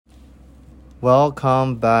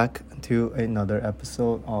Welcome back to another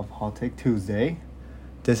episode of Hotake Tuesday.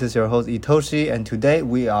 This is your host Itoshi, and today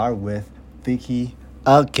we are with Vicky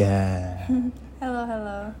again.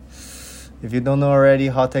 Hello. If you don't know already,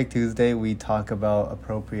 Hot Take Tuesday, we talk about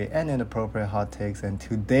appropriate and inappropriate hot takes. And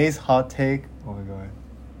today's hot take, oh my god,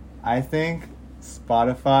 I think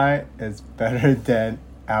Spotify is better than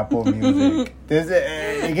Apple Music.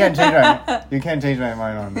 You can't change my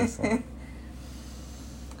mind on this one.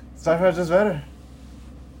 Spotify is just better.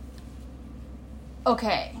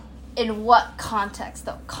 Okay, in what context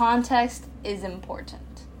though? Context is important.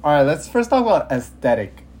 All right, let's first talk about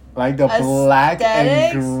aesthetic. Like the black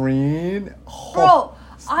and green. Oh. Bro,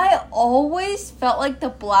 I always felt like the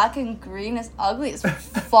black and green is ugly as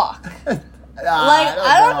fuck.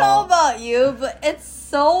 I don't know about you, but it's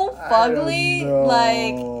so fugly.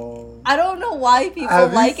 I don't know why people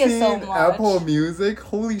like it so much. Apple Music?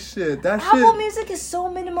 Holy shit. Apple Music is so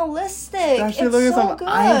minimalistic. That shit looks like some good.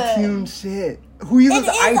 iTunes shit. Who uses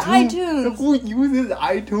iTunes? Who uses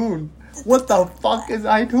iTunes? What the fuck is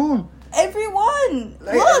iTunes? Everyone!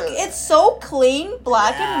 Look, it's so clean,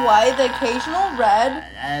 black and white, the occasional red.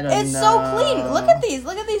 It's so clean. Look at these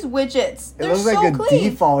widgets. They're so like a clean.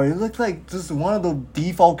 default. It looks like just one of the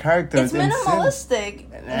default characters. It's minimalistic.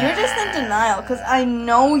 You're just in denial because I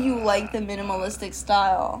know you like the minimalistic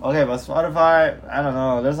style. Okay, but Spotify, I don't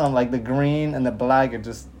know. There's some like the green and the black are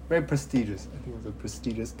just very prestigious. I think it's a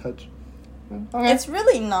prestigious touch. Okay. It's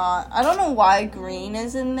really not. I don't know why green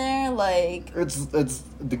is in there. Like it's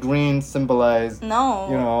the green symbolized. No,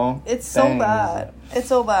 you know. It's so bad. It's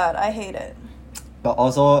so bad. I hate it. But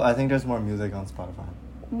also, I think there's more music on Spotify.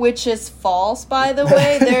 Which is false, by the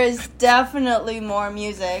way. There is definitely more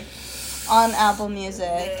music on Apple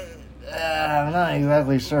Music. I'm not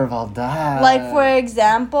exactly sure about that. Like, for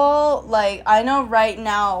example, like, I know right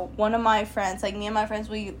now, one of my friends, like, me and my friends,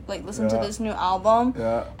 we, like, listen to this new album.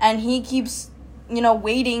 Yeah. And he keeps,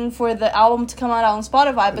 waiting for the album to come out on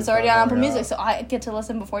Spotify, but it's already on Apple Music, so I get to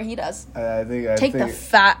listen before he does. I think Take the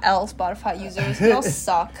fat L, Spotify users. Y'all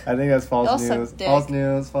suck. I think that's false news.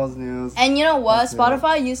 False news. And you know what?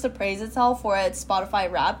 Spotify used to praise itself for its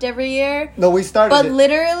Spotify Wrapped every year. No, we started But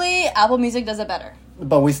literally, Apple Music does it better.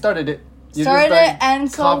 But we started it. And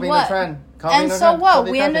so what? What?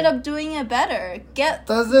 We ended up doing it better. Get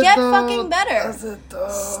fucking better.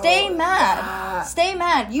 Stay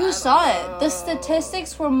mad. You saw it. The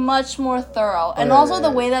statistics were much more thorough. And also the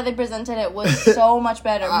way that they presented it was so much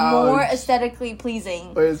better. More aesthetically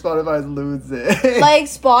pleasing. Wait, Spotify's losing. Like,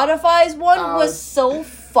 Spotify's one was so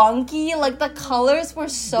funky. Like, the colors were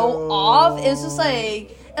so off. It was just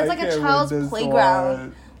like, it's like a child's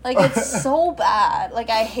playground. Like, it's so bad. Like,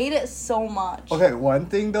 I hate it so much. Okay, one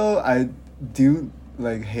thing, though, I do,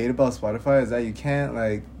 hate about Spotify is that you can't,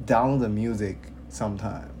 download the music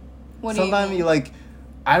sometimes. What do you mean? Sometimes you,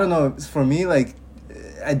 I don't know, for me, I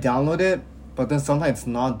download it, but then sometimes it's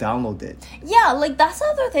not downloaded. Yeah, that's the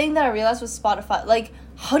other thing that I realized with Spotify.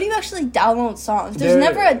 How do you actually download songs? There's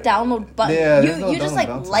never a download button. Yeah, you just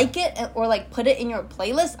like it or put it in your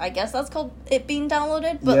playlist. I guess that's called it being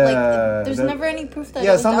downloaded. But there's never any proof that.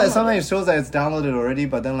 Yeah, sometimes it shows that it's downloaded already.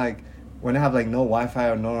 But then when they have no Wi-Fi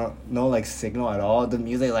or no signal at all, the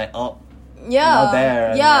music not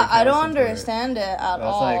there. Yeah, I don't understand it at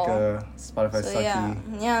all. That's Spotify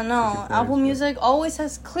sucky. Yeah, no. Apple Music always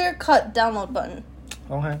has clear-cut download button.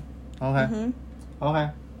 Okay.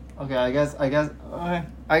 Okay, I guess, okay.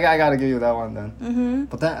 I gotta give you that one then. Mm-hmm.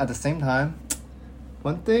 But then at the same time,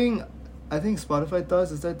 one thing I think Spotify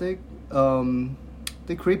does is that they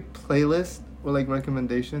create playlists or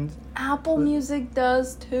recommendations. Apple Music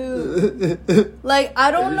does too.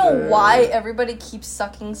 I don't know why everybody keeps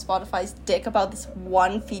sucking Spotify's dick about this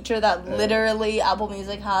one feature that literally Apple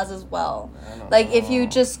Music has as well. If you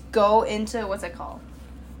just go into, what's it called?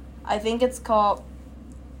 I think it's called...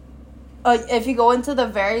 if you go into the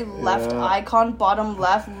very left icon, bottom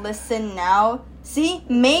left, listen now. See?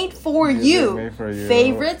 Made for you. Made for you.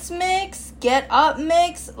 Favorites mix, get up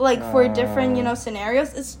mix, for different,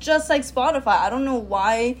 scenarios. It's just like Spotify. I don't know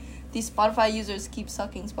why these Spotify users keep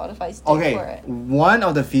sucking Spotify's dick for it. One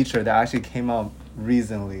of the features that actually came out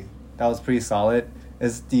recently that was pretty solid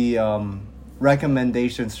is the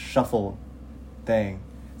recommendations shuffle thing.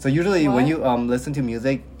 So usually when you listen to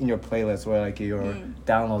music in your playlist or your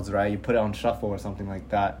downloads, right, you put it on shuffle or something like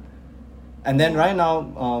that. And then right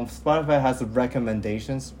now, Spotify has a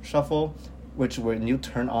recommendations shuffle, which when you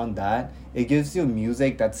turn on that, it gives you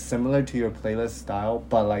music that's similar to your playlist style,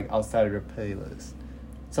 but outside of your playlist.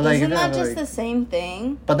 So isn't that just the same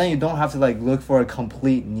thing? But then you don't have to look for a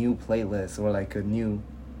complete new playlist or a new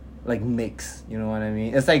like mix. You know what I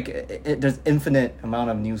mean? It's like there's infinite amount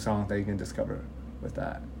of new songs that you can discover with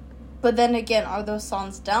that. But then again, are those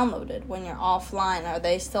songs downloaded when you're offline? Are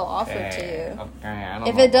they still offered to you? Okay, I don't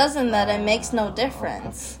if know it doesn't, then it makes no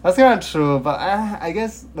difference. That's kind of true, but I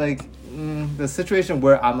guess like the situation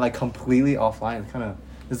where I'm like completely offline, kind of.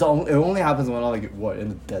 It only happens when I'm like in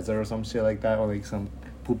the desert or some shit like that, or like some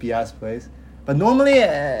poopy ass place. But normally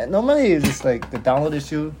it's just like the download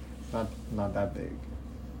issue, not that big.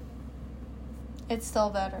 It's still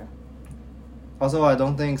better. Also, I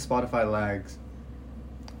don't think Spotify lags.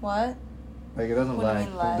 What? Like it doesn't What do you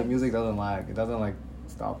mean lag. The lag? music doesn't lag. It doesn't like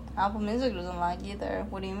stop. Apple Music doesn't lag either.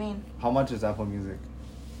 What do you mean? How much is Apple Music?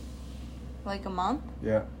 Like a month?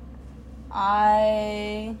 Yeah.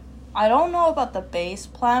 I don't know about the base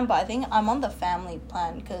plan, but I think I'm on the family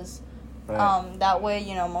plan because that way,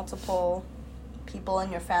 you know, multiple people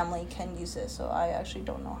in your family can use it. So I actually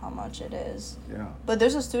don't know how much it is. Yeah. But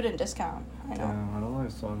there's a student discount. I know. Yeah, I don't know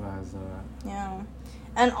if Spotify has that. Yeah.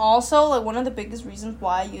 And also, like, one of the biggest reasons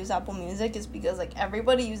why I use Apple Music is because, like,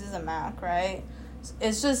 everybody uses a Mac, right?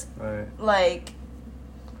 It's just, like...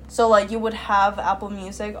 So, like, you would have Apple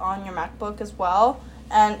Music on your MacBook as well.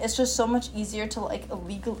 And it's just so much easier to, like,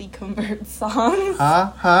 illegally convert songs.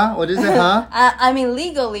 Huh? What is it, huh? I mean,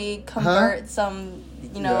 legally convert some,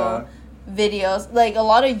 you know... Yeah. Videos, like a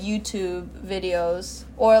lot of YouTube videos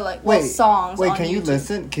or like songs. Wait, on can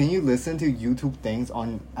YouTube. you listen to YouTube things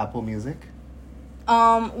on Apple Music?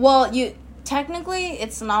 Well, you technically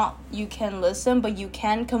it's not you can listen, but you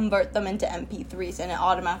can convert them into MP3s and it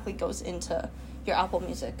automatically goes into your Apple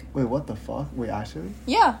Music. Wait, what the fuck? Wait, actually?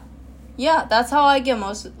 Yeah, that's how I get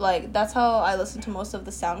that's how I listen to most of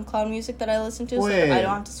the SoundCloud music that I listen to. So that I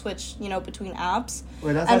don't have to switch, you know, between apps.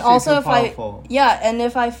 Wait, that's and actually also too powerful. and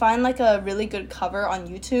if I find like a really good cover on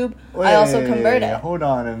YouTube, I also convert it. Hold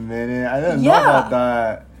on a minute. I didn't know about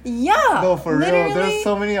that. Yeah. No, for real. There's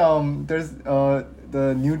so many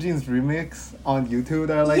the New Jeans remix on YouTube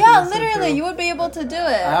that I like. Yeah, literally, you would be able to do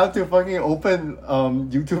it. I have to fucking open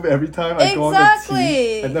YouTube every time I go on the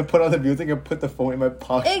TV and then put on the music and put the phone in my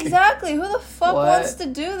pocket. Exactly. Who the fuck wants to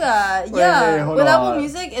do that? Wait, with Apple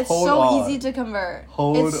Music, it's easy to convert.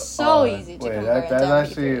 It's so easy to convert.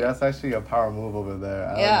 That's actually a power move over there.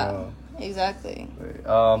 I don't know. Exactly.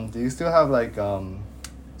 Wait, do you still have like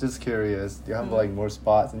just curious, do you have like more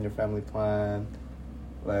spots in your family plan?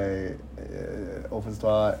 Like open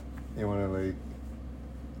spot, you want to like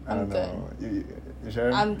I don't know. You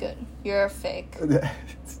sure? I'm good. You're a fake.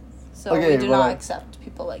 So we do not accept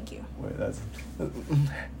people like you. Wait, that's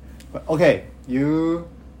okay. You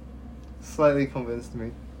slightly convinced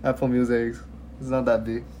me. Apple Music is not that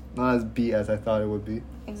big, not as B as I thought it would be.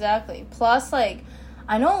 Exactly. Plus, like,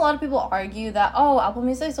 I know a lot of people argue that, Apple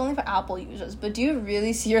Music is only for Apple users, but do you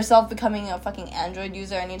really see yourself becoming a fucking Android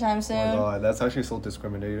user anytime soon? Oh my god, that's actually so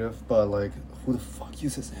discriminative, but like, who the fuck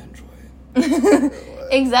uses Android?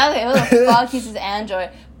 Exactly, who the fuck uses Android?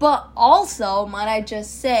 But also, might I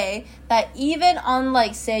just say, that even on,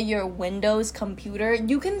 like, say, your Windows computer,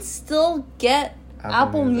 you can still get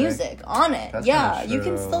Apple Music on it. That's you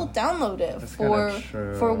can still download it That's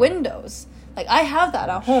for Windows. Like, I have that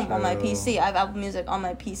at home on my PC. I have Apple Music on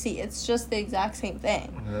my PC. It's just the exact same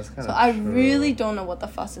thing. So I really don't know what the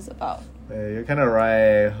fuss is about. Hey, you're kind of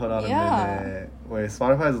right. Hold on a minute. Wait,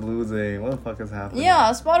 Spotify's losing. What the fuck is happening?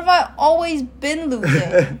 Yeah, Spotify always been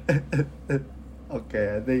losing.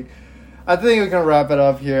 Okay, I think we can wrap it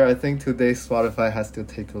up here. I think today Spotify has to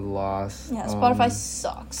take a loss. Yeah, Spotify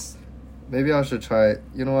sucks. Maybe I should try it.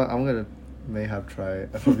 You know what? I'm gonna try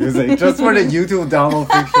Apple Music just for the YouTube download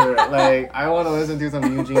feature. Like, I want to listen to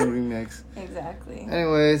some Eugene remix. Exactly.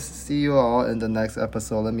 Anyways, see you all in the next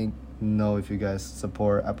episode. Let me know if you guys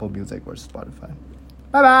support Apple Music or Spotify.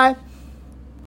 Bye bye.